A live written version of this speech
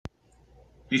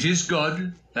It is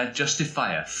God that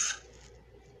justifieth.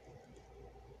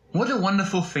 What a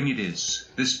wonderful thing it is,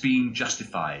 this being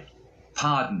justified,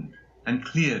 pardoned, and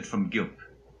cleared from guilt.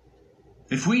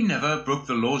 If we never broke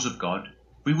the laws of God,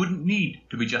 we wouldn't need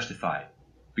to be justified,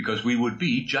 because we would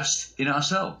be just in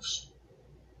ourselves.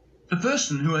 The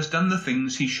person who has done the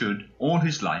things he should all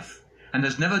his life, and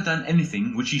has never done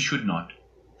anything which he should not,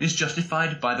 is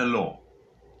justified by the law.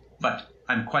 But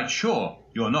I'm quite sure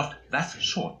you're not that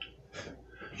sort.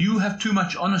 You have too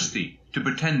much honesty to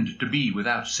pretend to be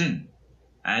without sin,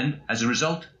 and as a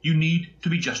result you need to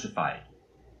be justified.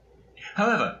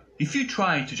 However, if you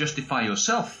try to justify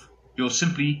yourself, you'll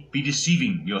simply be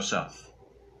deceiving yourself.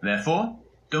 Therefore,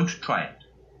 don't try it.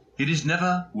 It is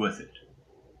never worth it.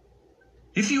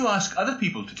 If you ask other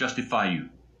people to justify you,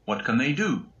 what can they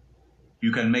do?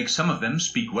 You can make some of them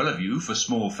speak well of you for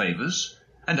small favors,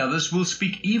 and others will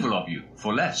speak evil of you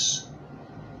for less.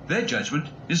 Their judgment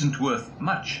isn't worth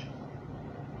much.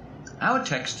 Our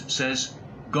text says,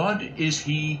 God is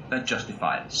he that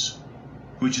justifies,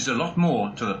 which is a lot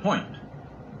more to the point.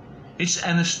 It's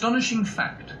an astonishing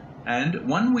fact, and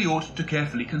one we ought to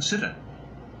carefully consider.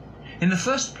 In the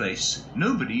first place,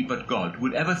 nobody but God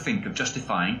would ever think of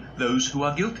justifying those who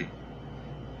are guilty.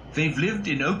 They've lived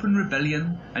in open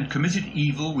rebellion and committed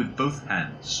evil with both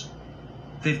hands.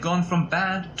 They've gone from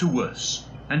bad to worse,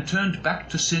 and turned back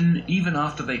to sin even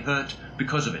after they hurt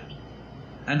because of it,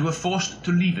 and were forced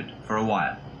to leave it for a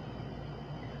while.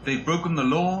 They've broken the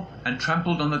law and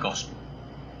trampled on the gospel.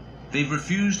 They've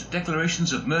refused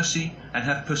declarations of mercy and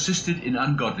have persisted in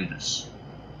ungodliness.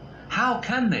 How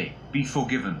can they be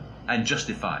forgiven and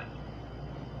justified?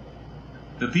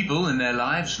 The people in their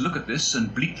lives look at this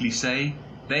and bleakly say,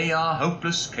 they are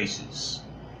hopeless cases.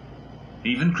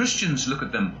 Even Christians look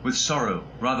at them with sorrow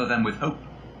rather than with hope.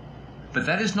 But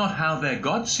that is not how their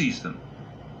God sees them.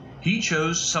 He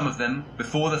chose some of them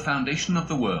before the foundation of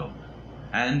the world,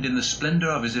 and in the splendor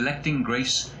of his electing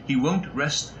grace he won't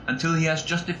rest until he has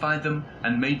justified them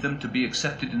and made them to be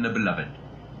accepted in the Beloved.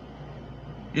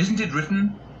 Isn't it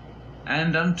written,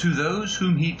 and unto those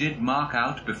whom he did mark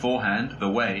out beforehand the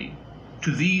way,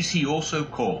 to these he also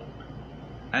called,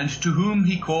 and to whom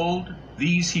he called,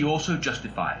 these he also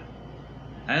justified,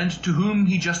 and to whom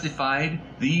he justified,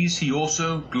 these he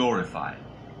also glorified.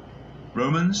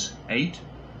 Romans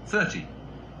 8:30.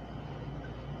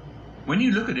 When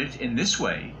you look at it in this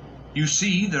way, you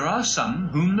see there are some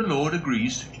whom the Lord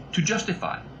agrees to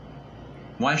justify.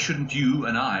 Why shouldn't you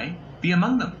and I be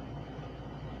among them?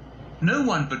 No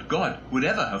one but God would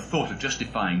ever have thought of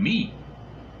justifying me.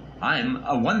 I'm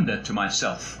a wonder to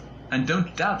myself, and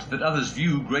don't doubt that others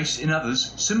view grace in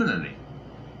others similarly.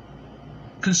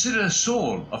 Consider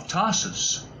Saul of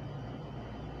Tarsus,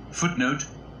 footnote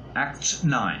Acts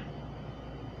 9,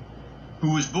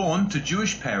 who was born to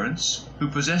Jewish parents who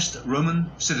possessed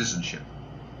Roman citizenship.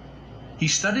 He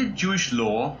studied Jewish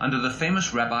law under the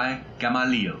famous Rabbi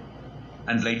Gamaliel,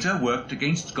 and later worked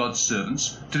against God's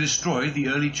servants to destroy the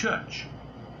early church.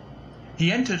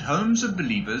 He entered homes of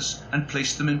believers and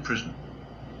placed them in prison.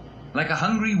 Like a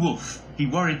hungry wolf, he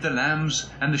worried the lambs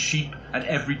and the sheep at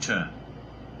every turn.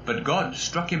 But God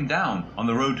struck him down on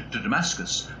the road to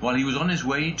Damascus while he was on his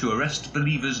way to arrest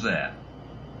believers there.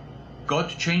 God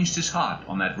changed his heart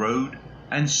on that road,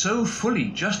 and so fully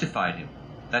justified him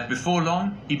that before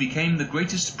long he became the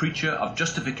greatest preacher of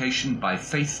justification by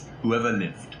faith who ever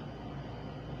lived.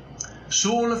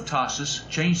 Saul of Tarsus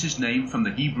changed his name from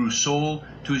the Hebrew Saul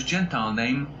to his Gentile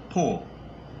name Paul,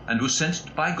 and was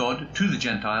sent by God to the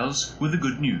Gentiles with the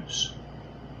good news.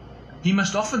 He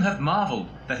must often have marveled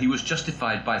that he was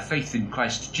justified by faith in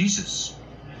Christ Jesus,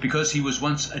 because he was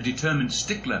once a determined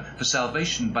stickler for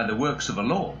salvation by the works of the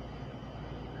law.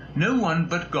 No one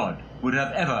but God would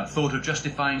have ever thought of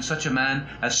justifying such a man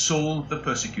as Saul the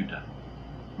persecutor.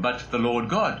 But the Lord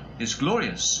God is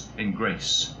glorious in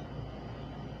grace.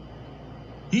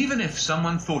 Even if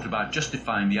someone thought about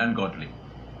justifying the ungodly,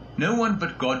 no one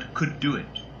but God could do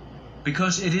it,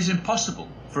 because it is impossible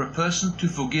for a person to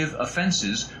forgive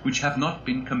offenses which have not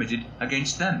been committed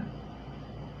against them.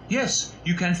 Yes,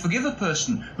 you can forgive a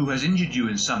person who has injured you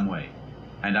in some way,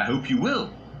 and I hope you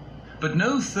will, but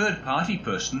no third-party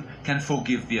person can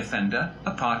forgive the offender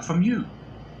apart from you.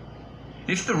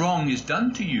 If the wrong is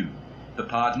done to you, the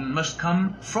pardon must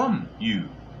come from you.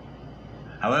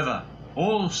 However,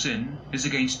 all sin is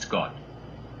against God,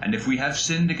 and if we have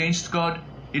sinned against God,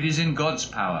 it is in God's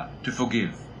power to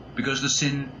forgive, because the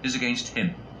sin is against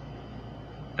him.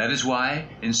 That is why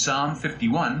in Psalm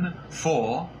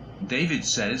 51:4, David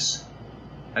says,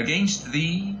 against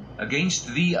thee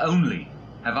only,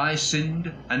 have I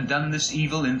sinned and done this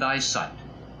evil in thy sight.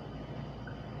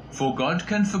 For God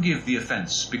can forgive the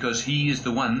offense, because he is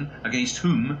the one against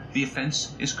whom the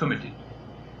offense is committed.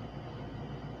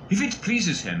 If it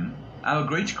pleases him, our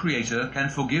great Creator can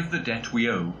forgive the debt we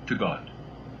owe to God.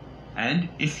 And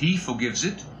if he forgives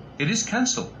it, it is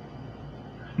cancelled.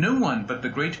 No one but the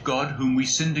great God whom we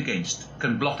sinned against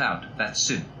can blot out that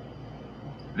sin.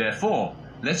 Therefore,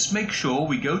 let's make sure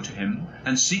we go to him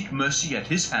and seek mercy at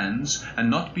his hands, and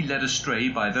not be led astray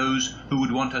by those who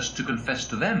would want us to confess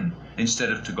to them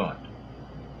instead of to God.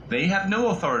 They have no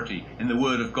authority in the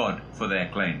word of God for their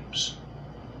claims.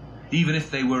 Even if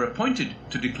they were appointed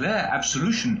to declare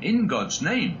absolution in God's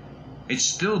name, it's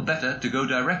still better to go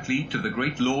directly to the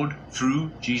great Lord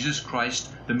through Jesus Christ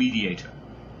the mediator,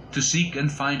 to seek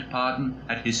and find pardon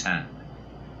at his hand.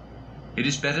 It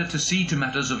is better to see to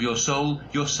matters of your soul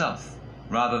yourself,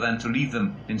 rather than to leave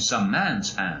them in some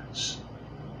man's hands.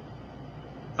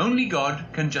 Only God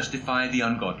can justify the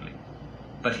ungodly,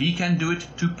 but he can do it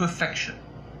to perfection.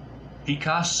 He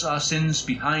casts our sins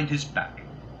behind his back.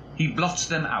 He blots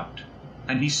them out,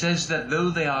 and he says that though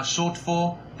they are sought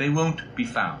for, they won't be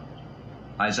found.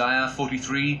 Isaiah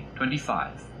 43:25.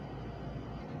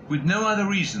 With no other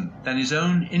reason than his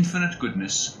own infinite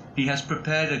goodness, he has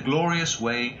prepared a glorious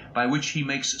way by which he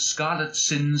makes scarlet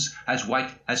sins as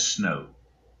white as snow.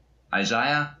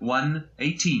 Isaiah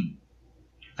 1:18.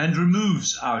 And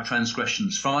removes our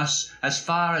transgressions from us as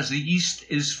far as the east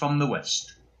is from the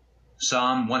west.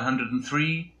 Psalm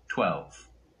 103:12.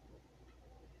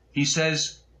 He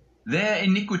says, their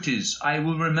iniquities I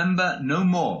will remember no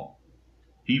more.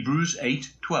 Hebrews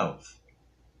 8:12.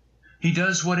 He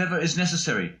does whatever is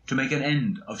necessary to make an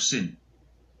end of sin.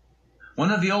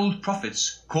 One of the old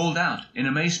prophets called out in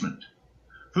amazement,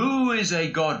 who is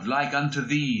a God like unto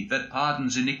thee, that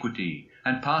pardons iniquity,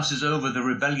 and passes over the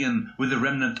rebellion with the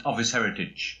remnant of his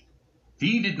heritage?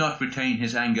 He did not retain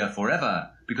his anger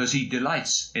forever, because he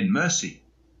delights in mercy.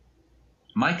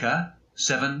 Micah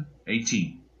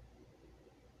 7:18.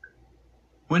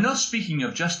 We're not speaking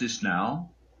of justice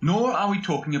now, nor are we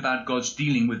talking about God's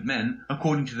dealing with men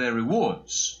according to their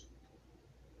rewards.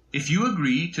 If you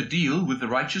agree to deal with the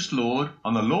righteous Lord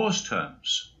on the law's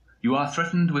terms, you are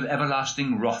threatened with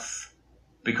everlasting wrath,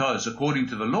 because according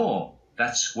to the law,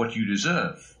 that's what you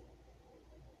deserve.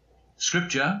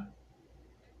 Scripture,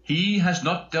 he has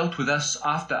not dealt with us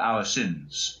after our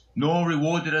sins, nor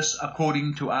rewarded us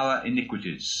according to our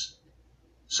iniquities.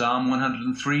 Psalm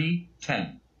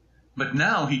 103:10. But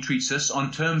now he treats us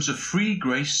on terms of free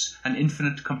grace and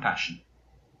infinite compassion.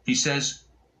 He says,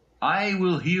 I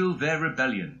will heal their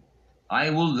rebellion. I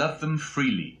will love them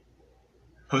freely.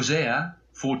 Hosea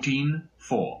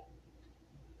 14:4.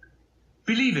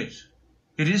 Believe it.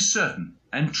 It is certain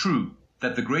and true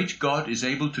that the great God is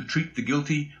able to treat the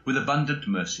guilty with abundant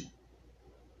mercy.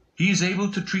 He is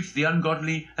able to treat the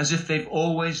ungodly as if they've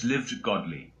always lived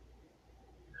godly.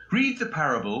 Read the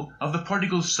parable of the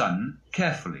prodigal son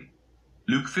carefully.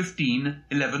 Luke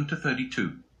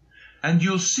 15:11-32, and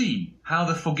you'll see how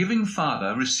the forgiving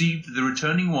father received the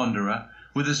returning wanderer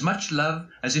with as much love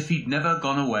as if he'd never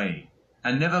gone away,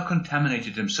 and never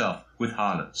contaminated himself with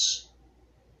harlots.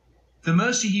 The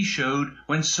mercy he showed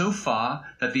went so far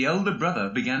that the elder brother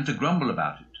began to grumble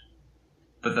about it.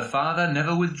 But the father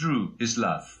never withdrew his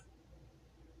love.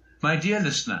 My dear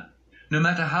listener, no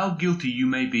matter how guilty you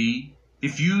may be,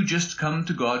 if you just come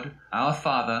to God, our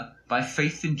Father, by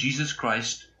faith in Jesus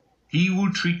Christ, he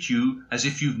will treat you as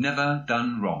if you've never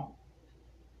done wrong.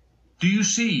 Do you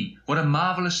see what a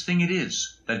marvelous thing it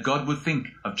is that God would think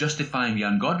of justifying the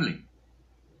ungodly?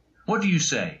 What do you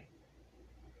say?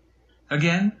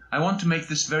 Again, I want to make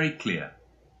this very clear.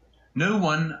 No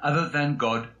one other than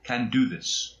God can do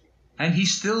this, and he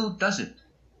still does it.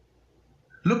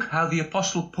 Look how the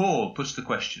Apostle Paul puts the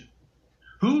question.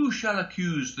 Who shall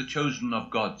accuse the chosen of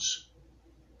God's?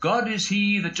 God is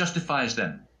he that justifies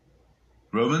them.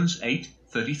 Romans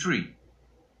 8:33.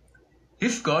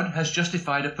 If God has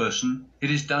justified a person, it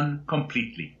is done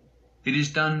completely. It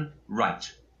is done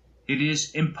right. It is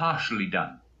impartially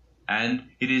done. And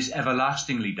it is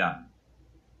everlastingly done.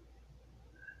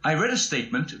 I read a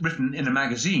statement written in a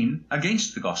magazine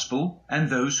against the gospel and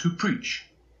those who preach.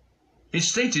 It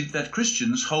stated that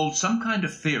Christians hold some kind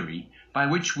of theory by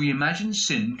which we imagine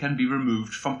sin can be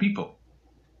removed from people.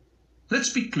 Let's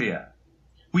be clear.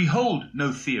 We hold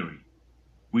no theory.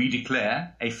 We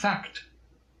declare a fact.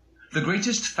 The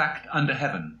greatest fact under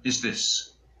heaven is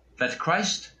this, that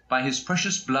Christ, by his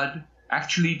precious blood,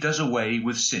 actually does away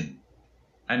with sin.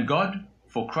 And God,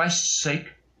 for Christ's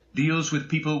sake, deals with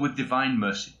people with divine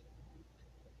mercy.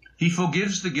 He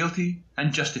forgives the guilty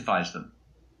and justifies them,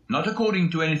 not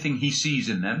according to anything he sees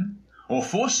in them, or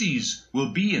foresees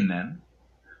will be in them,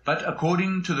 but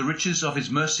according to the riches of his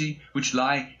mercy which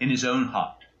lie in his own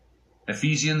heart.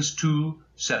 Ephesians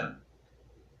 2:7.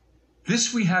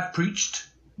 This we have preached,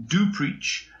 do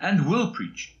preach, and will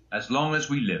preach, as long as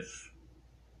we live.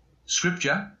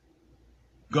 Scripture: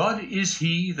 God is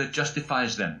he that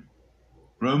justifies them.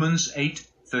 Romans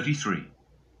 8:33.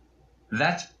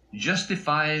 That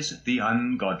justifies the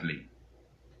ungodly.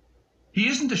 He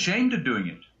isn't ashamed of doing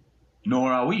it,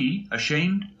 nor are we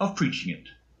ashamed of preaching it.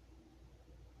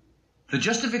 The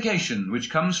justification which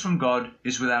comes from God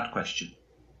is without question.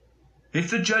 If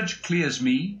the judge clears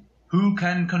me, who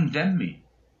can condemn me?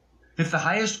 If the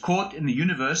highest court in the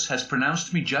universe has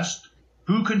pronounced me just,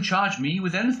 who can charge me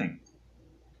with anything?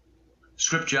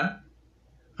 Scripture: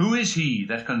 Who is he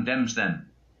that condemns them?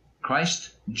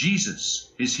 Christ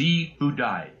Jesus is he who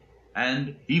died,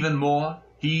 and even more,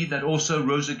 he that also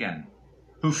rose again,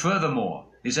 who furthermore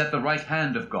is at the right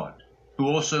hand of God, who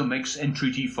also makes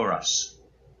entreaty for us.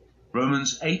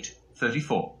 Romans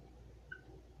 8:34.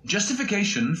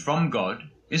 Justification from God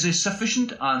is a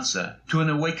sufficient answer to an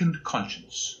awakened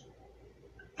conscience.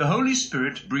 The Holy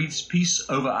Spirit breathes peace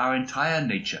over our entire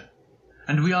nature,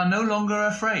 and we are no longer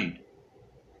afraid.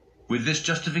 With this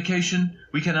justification,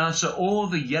 we can answer all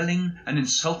the yelling and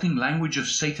insulting language of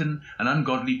Satan and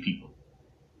ungodly people.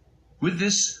 With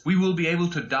this, we will be able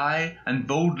to die and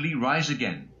boldly rise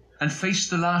again, and face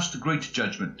the last great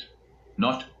judgment,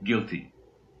 not guilty.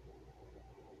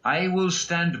 I will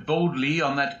stand boldly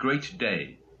on that great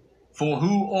day, for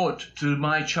who aught to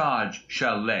my charge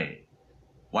shall lay,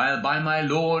 while by my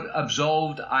Lord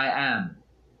absolved I am,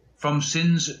 from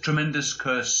sin's tremendous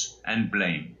curse and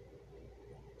blame.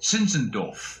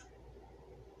 Zinzendorf.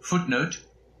 Footnote: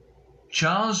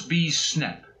 Charles B.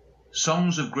 Snapp,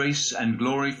 Songs of Grace and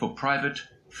Glory for Private,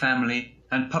 Family,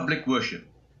 and Public Worship.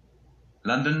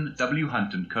 London, W.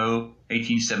 Hunt & Co.,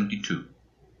 1872.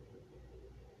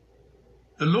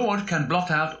 The Lord can blot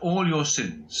out all your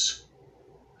sins.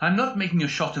 I'm not making a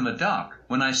shot in the dark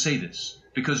when I say this,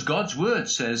 because God's word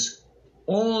says,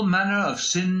 all manner of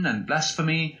sin and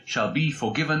blasphemy shall be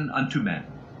forgiven unto men.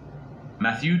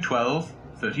 Matthew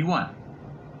 12:31.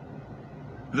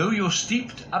 Though you're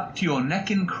steeped up to your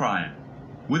neck in crime,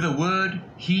 with a word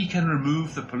he can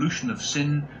remove the pollution of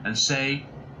sin and say,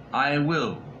 I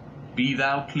will, be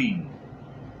thou clean.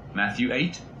 Matthew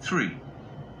 8:3.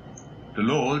 The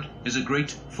Lord is a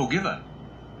great forgiver.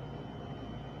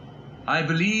 I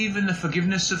believe in the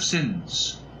forgiveness of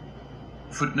sins.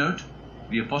 Footnote: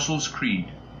 the Apostles'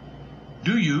 Creed.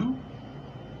 Do you?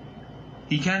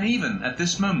 He can even at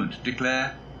this moment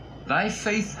declare, Thy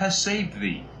faith has saved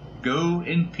thee. Go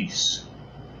in peace.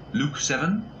 Luke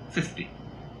 7:50.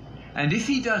 And if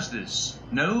he does this,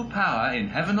 no power in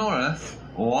heaven or earth,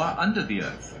 or under the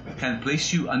earth, can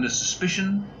place you under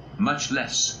suspicion, much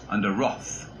less under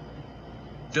wrath.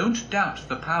 Don't doubt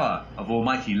the power of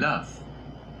almighty love.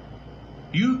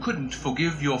 You couldn't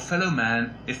forgive your fellow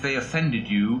man if they offended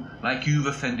you like you've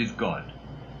offended God.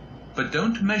 But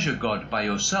don't measure God by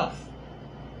yourself.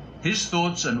 His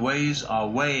thoughts and ways are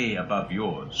way above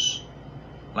yours.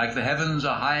 Like the heavens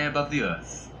are high above the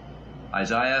earth.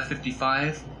 Isaiah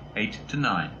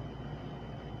 55:8-9.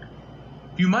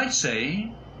 You might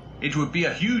say, it would be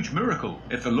a huge miracle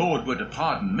if the Lord were to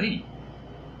pardon me.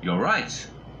 You're right.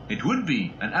 It would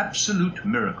be an absolute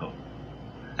miracle.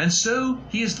 And so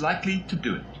he is likely to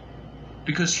do it,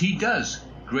 because he does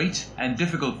great and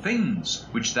difficult things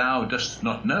which thou dost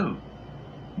not know.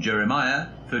 Jeremiah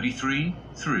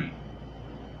 33:3.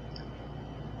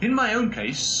 In my own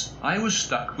case, I was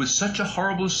stuck with such a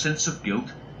horrible sense of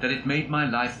guilt that it made my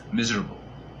life miserable.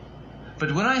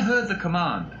 But when I heard the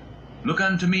command, Look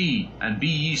unto me, and be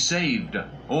ye saved,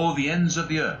 all the ends of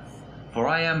the earth, for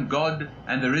I am God,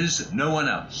 and there is no one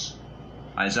else.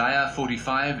 Isaiah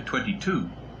 45:22.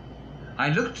 I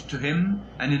looked to him,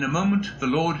 and in a moment the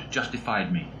Lord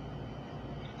justified me.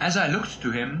 As I looked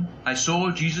to him, I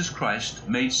saw Jesus Christ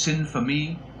made sin for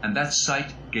me, and that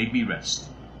sight gave me rest.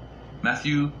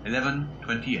 Matthew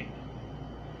 11:28.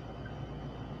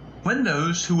 When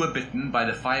those who were bitten by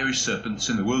the fiery serpents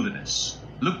in the wilderness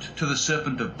looked to the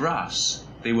serpent of brass,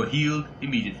 they were healed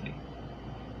immediately.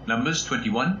 Numbers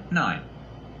 21:9.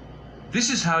 This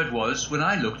is how it was when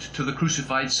I looked to the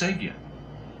crucified Saviour.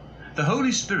 The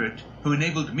Holy Spirit, who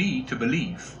enabled me to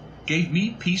believe, gave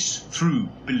me peace through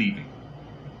believing.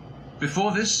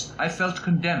 Before this, I felt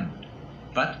condemned,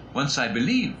 but once I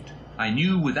believed, I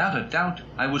knew without a doubt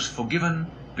I was forgiven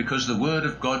because the Word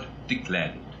of God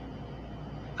declared it.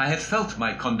 I had felt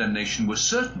my condemnation was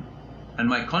certain, and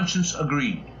my conscience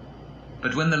agreed.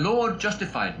 But when the Lord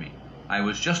justified me, I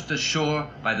was just as sure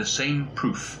by the same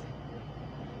proof.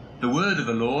 The word of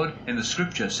the Lord in the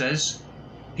Scripture says,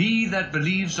 He that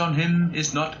believes on him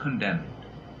is not condemned.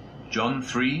 John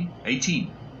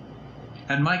 3:18.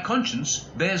 And my conscience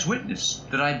bears witness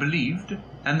that I believed,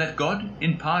 and that God,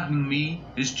 in pardoning me,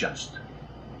 is just.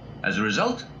 As a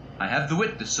result, I have the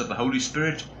witness of the Holy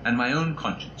Spirit and my own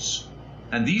conscience,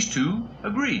 and these two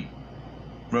agree.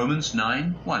 Romans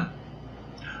 9:1.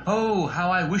 Oh, how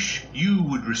I wish you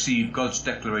would receive God's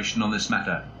declaration on this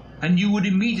matter, and you would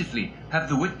immediately have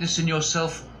the witness in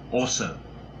yourself also.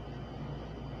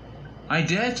 I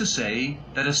dare to say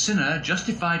that a sinner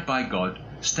justified by God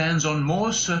stands on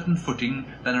more certain footing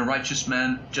than a righteous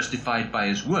man justified by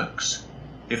his works,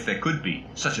 if there could be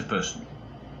such a person.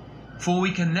 For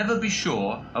we can never be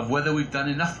sure of whether we've done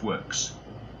enough works,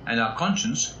 and our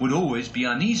conscience would always be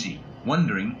uneasy,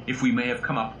 wondering if we may have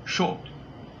come up short.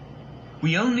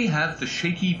 We only have the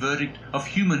shaky verdict of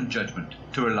human judgment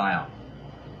to rely on.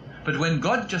 But when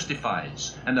God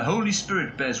justifies and the Holy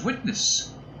Spirit bears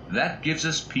witness, that gives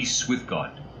us peace with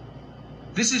God.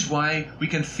 This is why we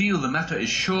can feel the matter is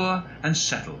sure and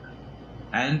settled,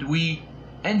 and we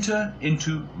enter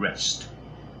into rest.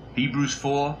 Hebrews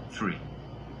 4:3.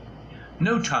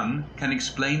 No tongue can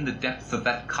explain the depth of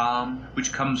that calm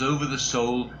which comes over the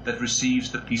soul that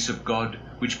receives the peace of God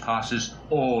which passes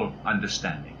all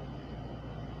understanding.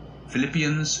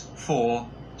 Philippians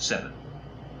 4:7.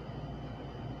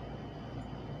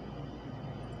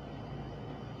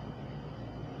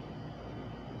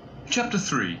 Chapter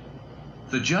 3.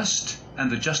 The Just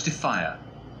and the Justifier.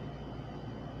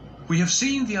 We have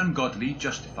seen the ungodly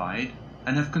justified,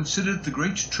 and have considered the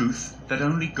great truth that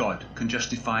only God can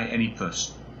justify any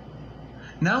person.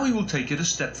 Now we will take it a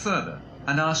step further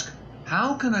and ask,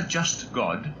 how can a just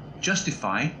God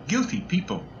justify guilty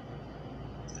people?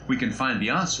 We can find the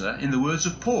answer in the words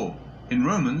of Paul in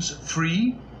Romans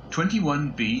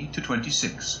 3:21b to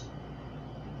 26.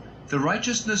 The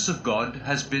righteousness of God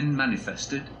has been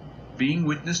manifested, being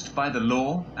witnessed by the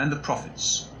law and the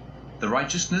prophets, the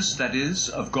righteousness that is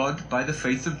of God by the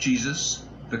faith of Jesus,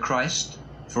 the Christ,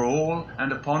 for all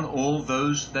and upon all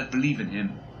those that believe in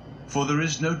him, for there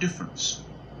is no difference.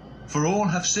 For all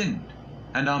have sinned,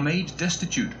 and are made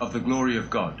destitute of the glory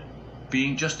of God,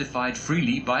 being justified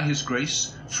freely by his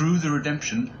grace through the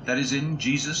redemption that is in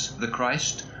Jesus the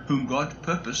Christ, whom God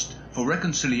purposed for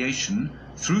reconciliation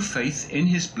through faith in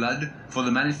his blood for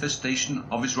the manifestation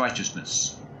of his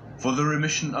righteousness, for the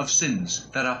remission of sins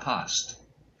that are past,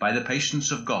 by the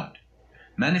patience of God,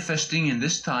 manifesting in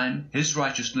this time his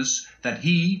righteousness, that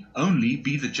he only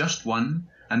be the just one,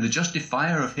 and the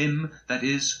justifier of him that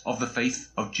is of the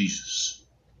faith of Jesus.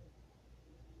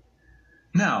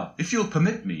 Now, if you'll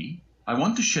permit me, I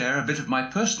want to share a bit of my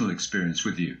personal experience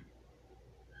with you.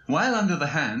 While under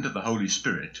the hand of the Holy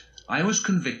Spirit, I was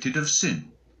convicted of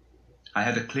sin. I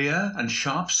had a clear and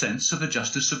sharp sense of the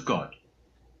justice of God.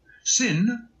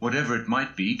 Sin, whatever it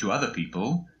might be to other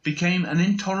people, became an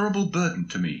intolerable burden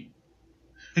to me.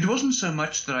 It wasn't so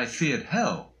much that I feared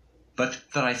hell, but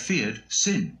that I feared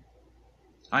sin.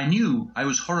 I knew I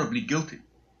was horribly guilty,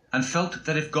 and felt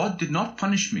that if God did not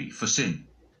punish me for sin,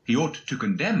 he ought to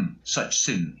condemn such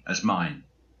sin as mine.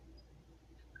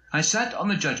 I sat on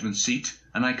the judgment seat,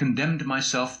 and I condemned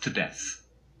myself to death.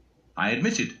 I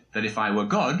admitted that if I were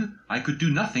God, I could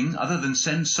do nothing other than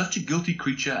send such a guilty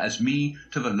creature as me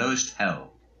to the lowest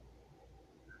hell.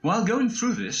 While going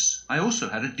through this, I also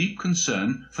had a deep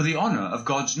concern for the honor of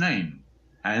God's name,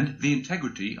 and the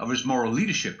integrity of his moral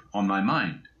leadership on my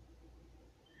mind.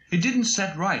 It didn't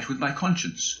set right with my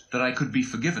conscience that I could be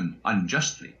forgiven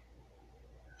unjustly.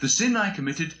 The sin I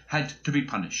committed had to be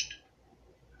punished.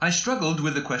 I struggled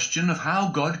with the question of how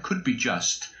God could be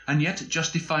just and yet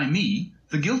justify me,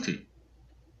 the guilty.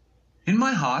 In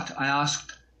my heart I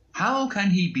asked, how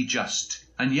can he be just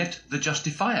and yet the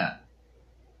justifier?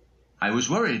 I was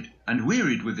worried and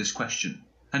wearied with this question,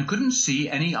 and couldn't see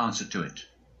any answer to it.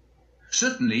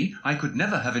 Certainly I could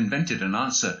never have invented an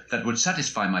answer that would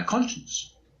satisfy my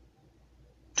conscience.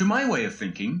 To my way of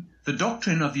thinking, the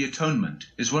doctrine of the atonement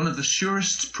is one of the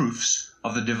surest proofs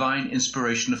of the divine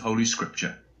inspiration of Holy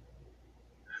Scripture.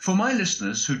 For my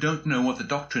listeners who don't know what the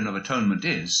doctrine of atonement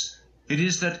is, it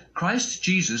is that Christ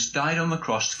Jesus died on the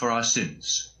cross for our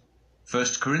sins. 1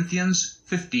 Corinthians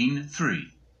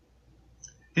 15:3.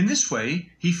 In this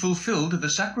way, he fulfilled the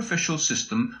sacrificial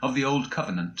system of the Old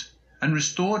Covenant and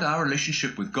restored our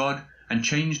relationship with God and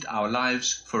changed our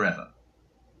lives forever.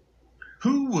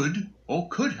 Who would or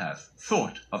could have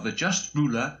thought of the just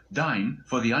ruler dying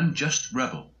for the unjust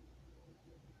rebel?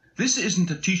 This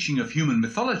isn't a teaching of human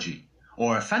mythology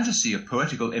or a fantasy of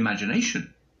poetical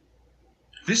imagination.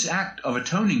 This act of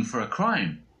atoning for a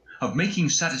crime, of making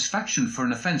satisfaction for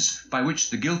an offence by which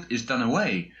the guilt is done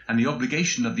away and the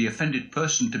obligation of the offended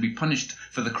person to be punished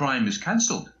for the crime is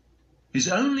cancelled, is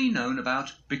only known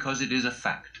about because it is a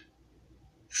fact.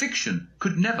 Fiction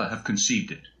could never have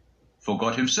conceived it, for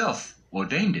God himself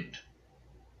ordained it.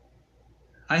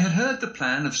 I had heard the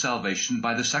plan of salvation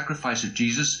by the sacrifice of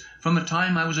Jesus from the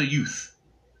time I was a youth,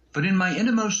 but in my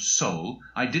innermost soul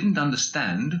I didn't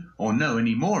understand or know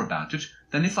any more about it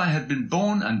than if I had been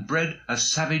born and bred a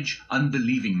savage,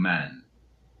 unbelieving man.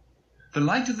 The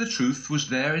light of the truth was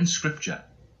there in Scripture,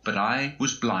 but I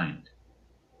was blind.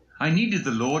 I needed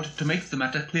the Lord to make the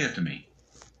matter clear to me.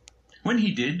 When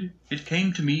he did, it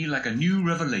came to me like a new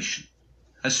revelation,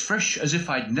 as fresh as if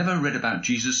I'd never read about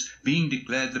Jesus being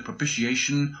declared the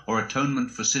propitiation or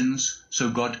atonement for sins, so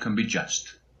God can be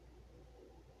just.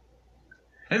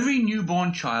 Every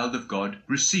newborn child of God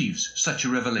receives such a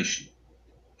revelation,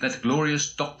 that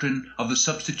glorious doctrine of the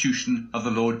substitution of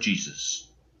the Lord Jesus.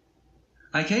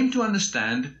 I came to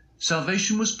understand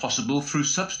salvation was possible through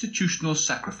substitutional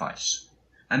sacrifice,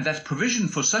 and that provision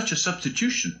for such a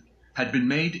substitution had been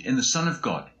made in the Son of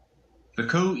God, the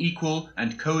co-equal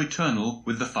and co-eternal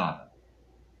with the Father.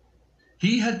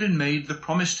 He had been made the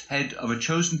promised head of a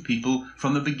chosen people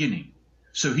from the beginning,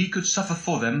 so he could suffer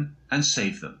for them and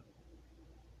save them.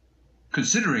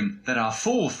 Considering that our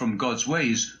fall from God's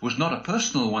ways was not a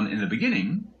personal one in the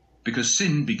beginning, because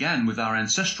sin began with our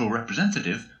ancestral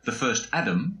representative, the first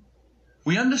Adam,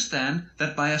 we understand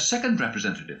that by a second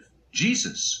representative,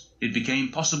 Jesus, it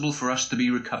became possible for us to be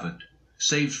recovered,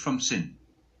 saved from sin,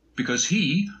 because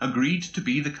he agreed to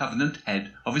be the covenant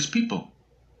head of his people,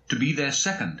 to be their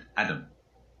second Adam.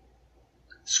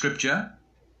 Scripture,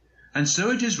 and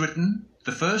so it is written,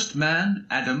 the first man,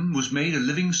 Adam, was made a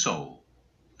living soul.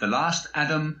 The last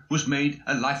Adam was made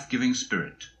a life-giving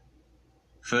spirit.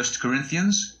 1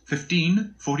 Corinthians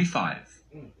 15:45.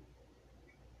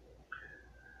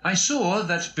 I saw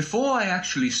that before I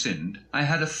actually sinned, I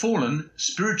had a fallen,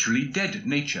 spiritually dead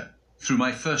nature through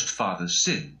my first father's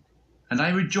sin, and I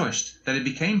rejoiced that it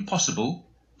became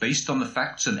possible, based on the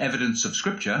facts and evidence of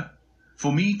Scripture,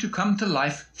 for me to come to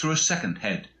life through a second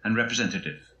head and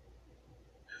representative.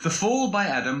 The fall by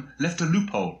Adam left a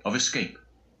loophole of escape.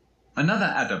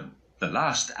 Another Adam, the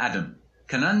last Adam,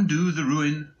 can undo the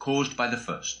ruin caused by the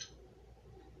first.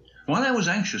 While I was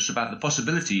anxious about the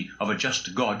possibility of a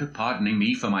just God pardoning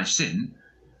me for my sin,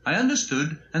 I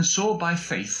understood and saw by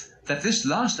faith that this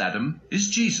last Adam is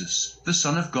Jesus, the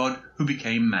Son of God who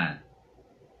became man.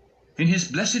 In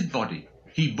his blessed body,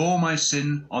 he bore my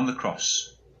sin on the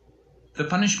cross. The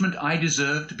punishment I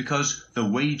deserved because the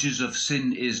wages of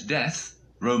sin is death,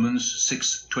 Romans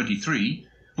 6:23,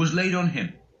 was laid on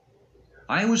him.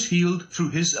 I was healed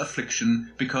through his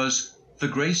affliction because the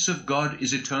grace of God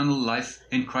is eternal life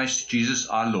in Christ Jesus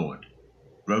our Lord.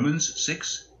 Romans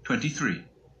 6:23.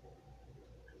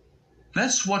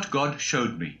 That's what God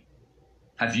showed me.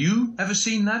 Have you ever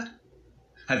seen that?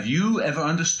 Have you ever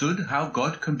understood how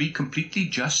God can be completely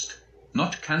just,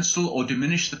 not cancel or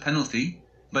diminish the penalty,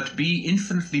 but be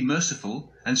infinitely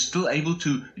merciful and still able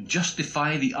to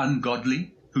justify the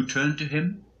ungodly who turn to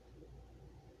him?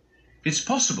 It's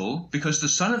possible because the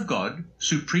Son of God,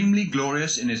 supremely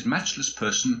glorious in his matchless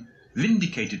person,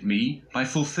 vindicated me by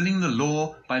fulfilling the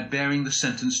law by bearing the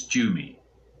sentence due me.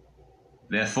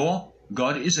 Therefore,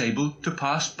 God is able to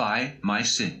pass by my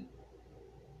sin.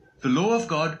 The law of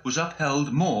God was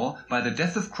upheld more by the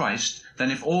death of Christ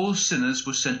than if all sinners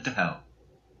were sent to hell.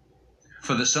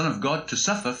 For the Son of God to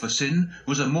suffer for sin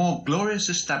was a more glorious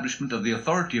establishment of the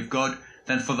authority of God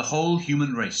than for the whole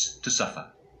human race to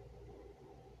suffer.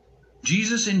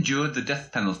 Jesus endured the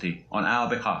death penalty on our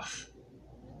behalf.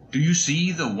 Do you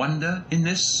see the wonder in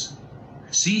this?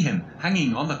 See him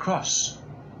hanging on the cross.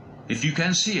 If you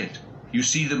can see it, you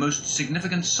see the most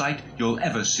significant sight you'll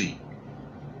ever see.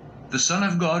 The Son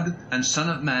of God and Son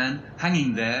of Man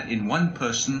hanging there in one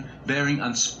person, bearing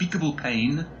unspeakable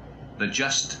pain, the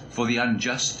just for the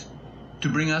unjust, to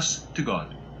bring us to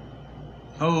God.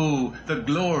 Oh, the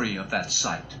glory of that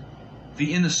sight!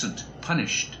 The innocent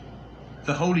punished,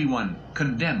 the Holy One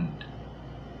condemned,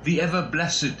 the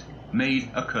ever-blessed made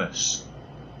a curse,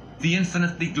 the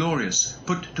infinitely glorious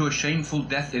put to a shameful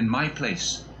death in my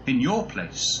place, in your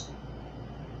place.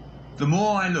 The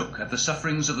more I look at the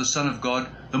sufferings of the Son of God,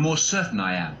 the more certain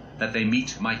I am that they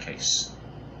meet my case.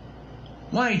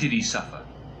 Why did he suffer,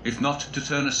 if not to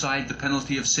turn aside the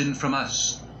penalty of sin from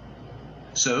us?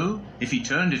 So, if he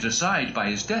turned it aside by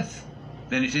his death,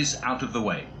 then it is out of the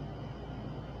way.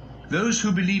 Those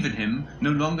who believe in him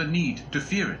no longer need to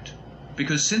fear it,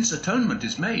 because since atonement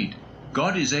is made,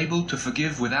 God is able to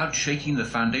forgive without shaking the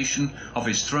foundation of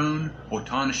his throne or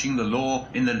tarnishing the law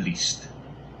in the least.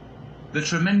 The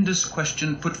tremendous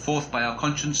question put forth by our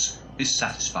conscience is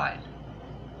satisfied.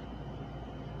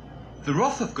 The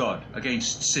wrath of God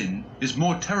against sin is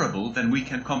more terrible than we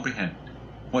can comprehend,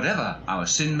 whatever our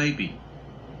sin may be.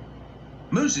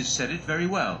 Moses said it very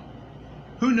well.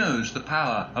 Who knows the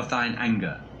power of thine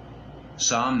anger?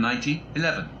 Psalm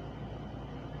 90:11.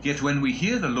 Yet when we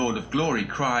hear the Lord of glory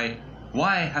cry,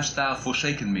 Why hast thou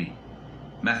forsaken me?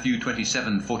 Matthew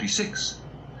 27:46,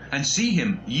 and see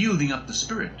him yielding up the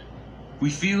Spirit, we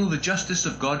feel the justice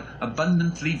of God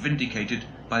abundantly vindicated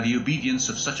by the obedience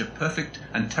of such a perfect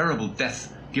and terrible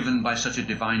death given by such a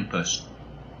divine person.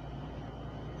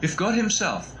 If God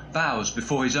himself bows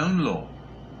before his own law,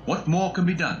 what more can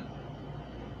be done?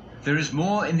 There is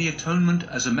more in the atonement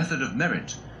as a method of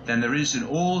merit than there is in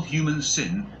all human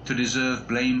sin to deserve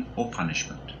blame or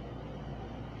punishment.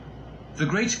 The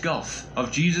great gulf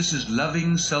of Jesus'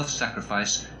 loving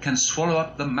self-sacrifice can swallow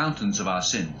up the mountains of our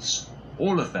sins,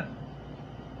 all of them.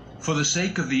 For the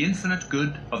sake of the infinite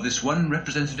good of this one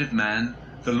representative man,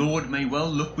 the Lord may well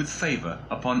look with favour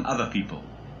upon other people,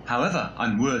 however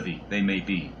unworthy they may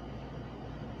be.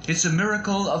 It's a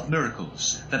miracle of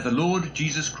miracles that the Lord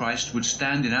Jesus Christ would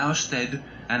stand in our stead,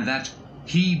 and that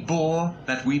he bore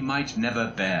that we might never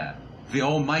bear, the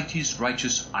Almighty's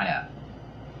righteous ire.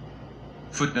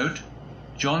 Footnote: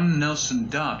 John Nelson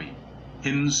Darby,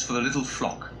 Hymns for the Little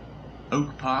Flock,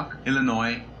 Oak Park,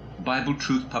 Illinois, Bible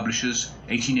Truth Publishers,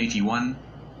 1881,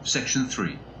 Section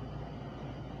 3.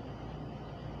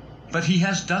 But he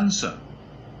has done so.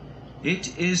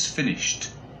 It is finished.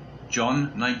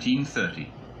 John 19:30.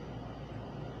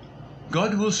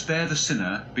 God will spare the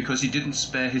sinner because he didn't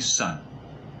spare his son.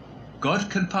 God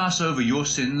can pass over your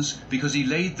sins because he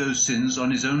laid those sins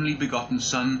on his only begotten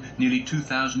Son nearly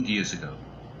 2,000 years ago.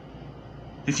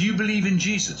 If you believe in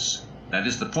Jesus, that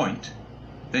is the point,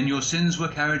 then your sins were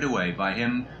carried away by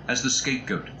him as the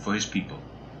scapegoat for his people.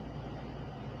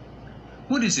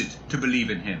 What is it to believe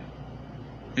in him?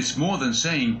 It's more than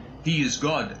saying he is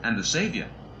God and the Saviour.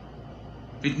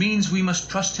 It means we must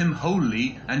trust him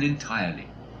wholly and entirely.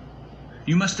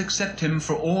 You must accept him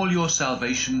for all your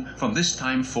salvation from this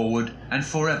time forward and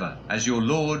forever as your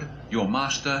Lord, your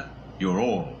Master, your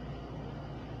all.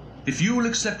 If you will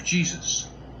accept Jesus,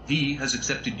 he has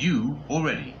accepted you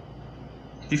already.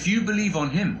 If you believe on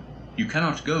him, you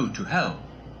cannot go to hell,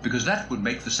 because that would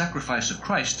make the sacrifice of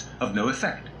Christ of no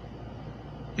effect.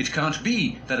 It can't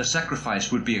be that a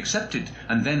sacrifice would be accepted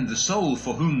and then the soul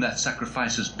for whom that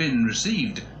sacrifice has been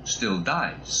received still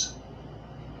dies.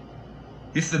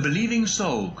 If the believing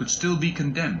soul could still be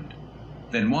condemned,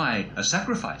 then why a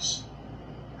sacrifice?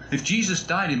 If Jesus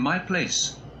died in my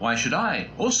place, why should I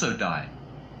also die?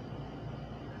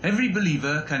 Every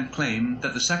believer can claim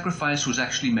that the sacrifice was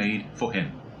actually made for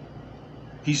him.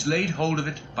 He's laid hold of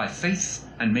it by faith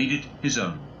and made it his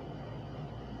own.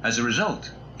 As a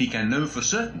result, he can know for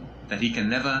certain that he can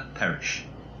never perish.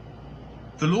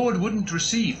 The Lord wouldn't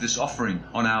receive this offering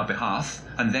on our behalf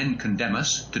and then condemn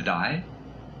us to die.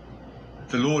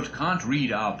 The Lord can't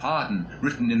read our pardon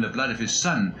written in the blood of his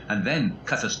Son and then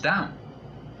cut us down.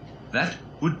 That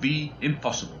would be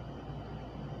impossible.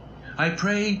 I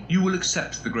pray you will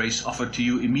accept the grace offered to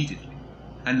you immediately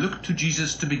and look to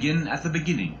Jesus to begin at the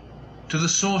beginning, to the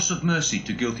source of mercy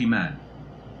to guilty man,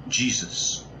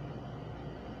 Jesus.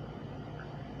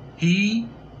 He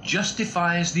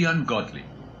justifies the ungodly.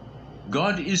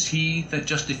 God is he that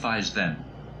justifies them.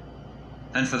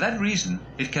 And for that reason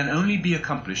it can only be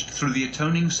accomplished through the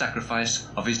atoning sacrifice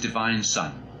of his divine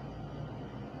Son.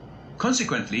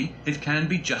 Consequently, it can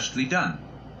be justly done,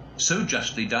 so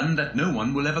justly done that no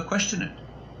one will ever question it.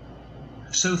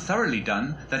 So thoroughly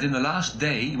done that in the last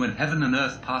day, when heaven and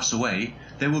earth pass away,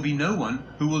 there will be no one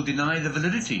who will deny the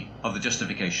validity of the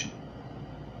justification.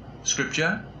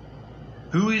 Scripture: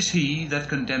 Who is he that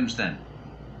condemns then?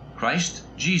 Christ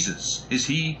Jesus is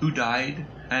he who died,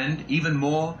 and even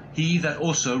more, he that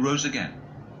also rose again,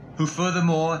 who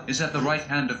furthermore is at the right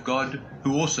hand of God,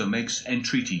 who also makes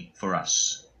entreaty for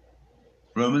us.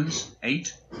 Romans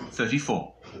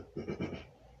 8:34.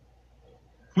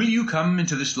 Will you come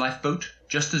into this lifeboat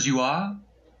just as you are?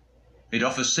 It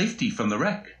offers safety from the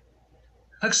wreck.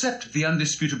 Accept the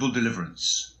undisputable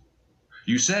deliverance.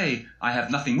 You say, I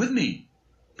have nothing with me,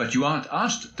 but you aren't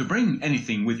asked to bring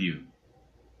anything with you.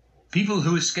 People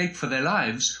who escape for their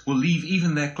lives will leave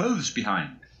even their clothes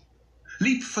behind.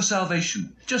 Leap for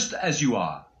salvation, just as you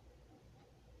are.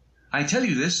 I tell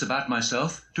you this about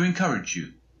myself to encourage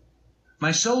you.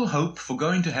 My sole hope for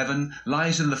going to heaven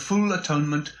lies in the full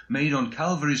atonement made on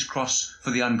Calvary's cross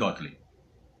for the ungodly.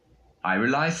 I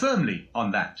rely firmly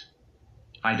on that.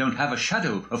 I don't have a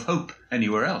shadow of hope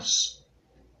anywhere else.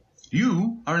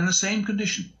 You are in the same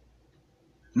condition.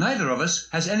 Neither of us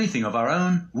has anything of our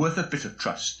own worth a bit of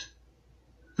trust.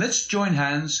 Let's join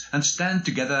hands and stand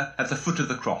together at the foot of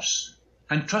the cross,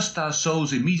 and trust our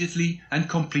souls immediately and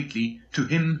completely to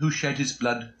him who shed his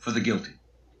blood for the guilty.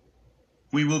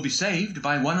 We will be saved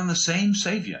by one and the same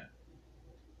Saviour.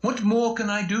 What more can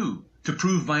I do to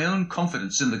prove my own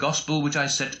confidence in the gospel which I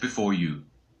set before you?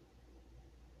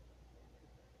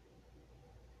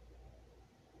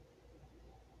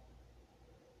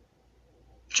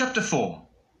 Chapter 4.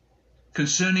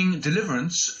 Concerning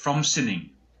deliverance from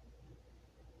sinning.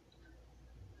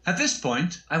 At this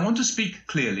point, I want to speak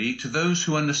clearly to those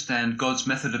who understand God's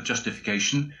method of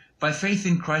justification by faith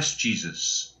in Christ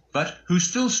Jesus, but who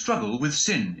still struggle with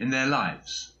sin in their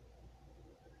lives.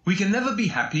 We can never be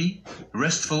happy,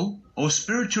 restful, or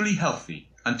spiritually healthy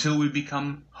until we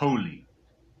become holy.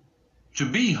 To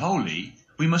be holy,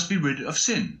 we must be rid of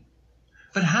sin.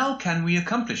 But how can we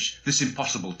accomplish this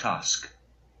impossible task?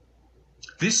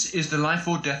 This is the life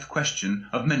or death question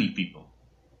of many people.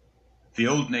 The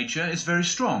old nature is very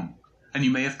strong, and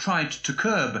you may have tried to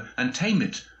curb and tame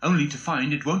it, only to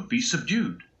find it won't be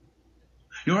subdued.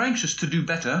 You're anxious to do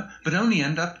better, but only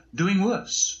end up doing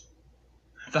worse.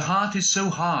 The heart is so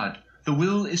hard, the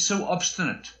will is so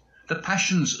obstinate, the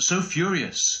passions so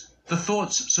furious, the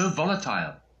thoughts so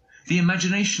volatile, the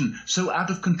imagination so out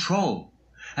of control,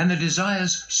 and the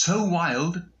desires so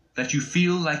wild that you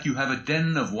feel like you have a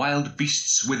den of wild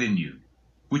beasts within you,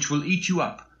 which will eat you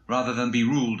up rather than be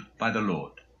ruled by the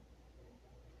Lord.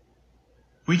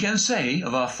 We can say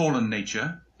of our fallen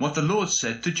nature what the Lord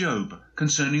said to Job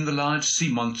concerning the large sea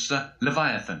monster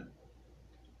Leviathan.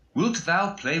 Wilt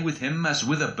thou play with him as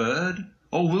with a bird,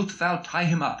 or wilt thou tie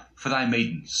him up for thy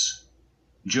maidens?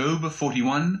 Job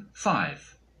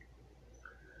 41:5.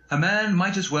 A man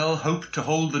might as well hope to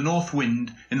hold the north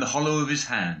wind in the hollow of his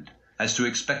hand as to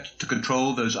expect to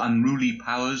control those unruly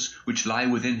powers which lie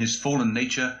within his fallen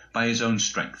nature by his own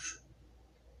strength.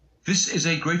 This is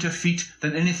a greater feat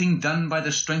than anything done by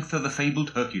the strength of the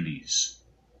fabled Hercules.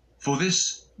 For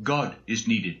this, God is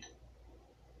needed.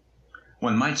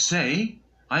 One might say,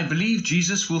 I believe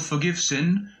Jesus will forgive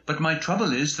sin, but my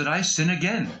trouble is that I sin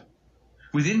again.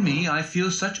 Within me I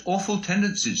feel such awful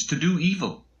tendencies to do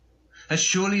evil. As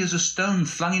surely as a stone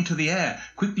flung into the air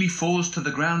quickly falls to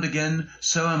the ground again,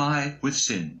 so am I with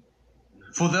sin.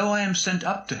 For though I am sent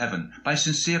up to heaven by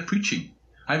sincere preaching,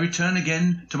 I return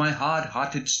again to my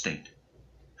hard-hearted state.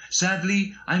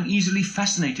 Sadly, I'm easily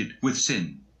fascinated with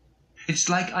sin. It's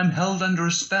like I'm held under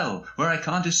a spell where I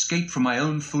can't escape from my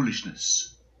own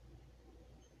foolishness.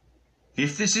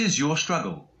 If this is your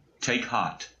struggle, take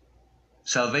heart.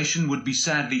 Salvation would be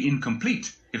sadly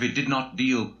incomplete if it did not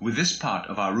deal with this part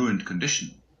of our ruined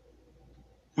condition.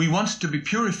 We want to be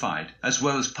purified as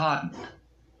well as pardoned.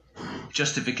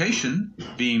 Justification,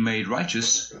 being made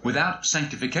righteous, without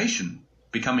sanctification,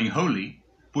 becoming holy,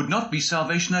 would not be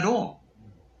salvation at all.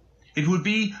 It would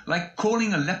be like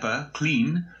calling a leper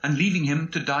clean and leaving him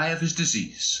to die of his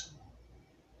disease.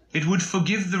 It would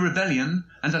forgive the rebellion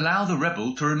and allow the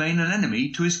rebel to remain an enemy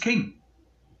to his king.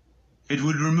 It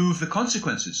would remove the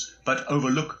consequences, but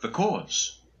overlook the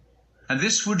cause. And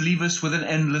this would leave us with an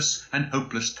endless and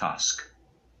hopeless task.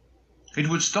 It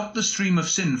would stop the stream of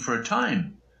sin for a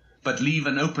time, but leave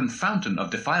an open fountain of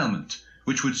defilement,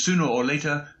 which would sooner or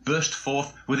later burst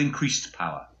forth with increased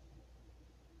power.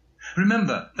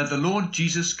 Remember that the Lord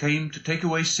Jesus came to take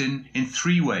away sin in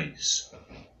 3 ways.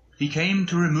 He came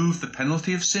to remove the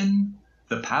penalty of sin,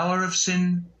 the power of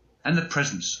sin, and the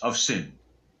presence of sin.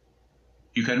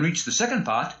 You can reach the second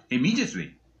part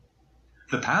immediately.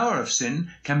 The power of sin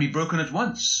can be broken at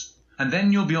once, and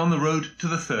then you'll be on the road to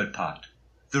the third part,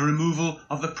 the removal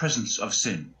of the presence of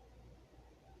sin.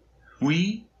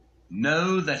 We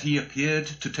know that he appeared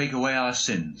to take away our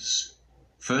sins.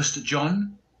 1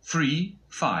 John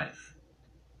 3:5.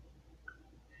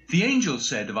 The angel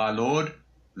said of our Lord,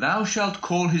 Thou shalt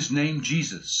call his name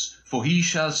Jesus, for he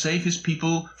shall save his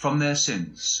people from their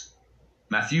sins.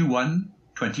 Matthew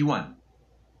 1:21.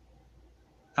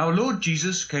 Our Lord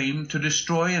Jesus came to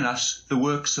destroy in us the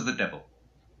works of the devil.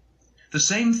 The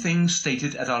same thing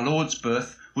stated at our Lord's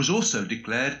birth was also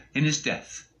declared in his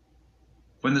death.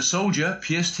 When the soldier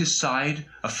pierced his side,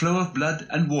 a flow of blood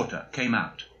and water came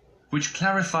out, which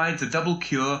clarified the double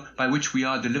cure by which we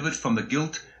are delivered from the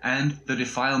guilt and the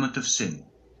defilement of sin.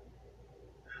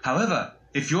 However,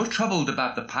 if you're troubled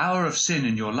about the power of sin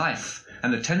in your life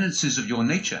and the tendencies of your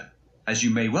nature, as you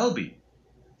may well be,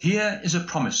 here is a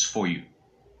promise for you.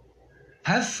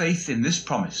 Have faith in this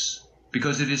promise,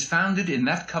 because it is founded in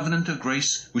that covenant of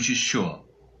grace which is sure.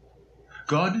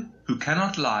 God, who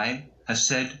cannot lie, has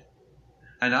said,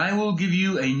 "And I will give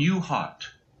you a new heart,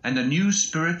 and a new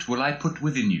spirit will I put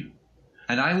within you.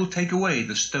 And I will take away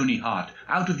the stony heart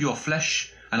out of your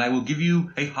flesh, and I will give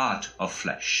you a heart of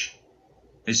flesh."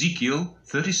 Ezekiel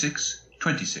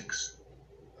 36:26.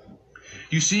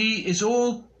 You see, it's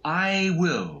all "I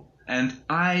will" and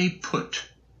 "I put."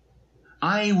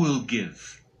 I will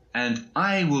give, and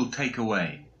I will take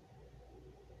away.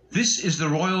 This is the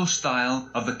royal style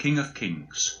of the King of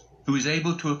Kings, who is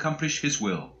able to accomplish his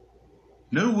will.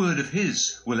 No word of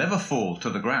his will ever fall to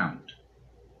the ground.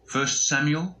 1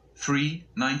 Samuel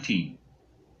 3:19.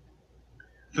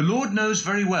 The Lord knows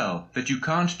very well that you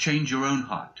can't change your own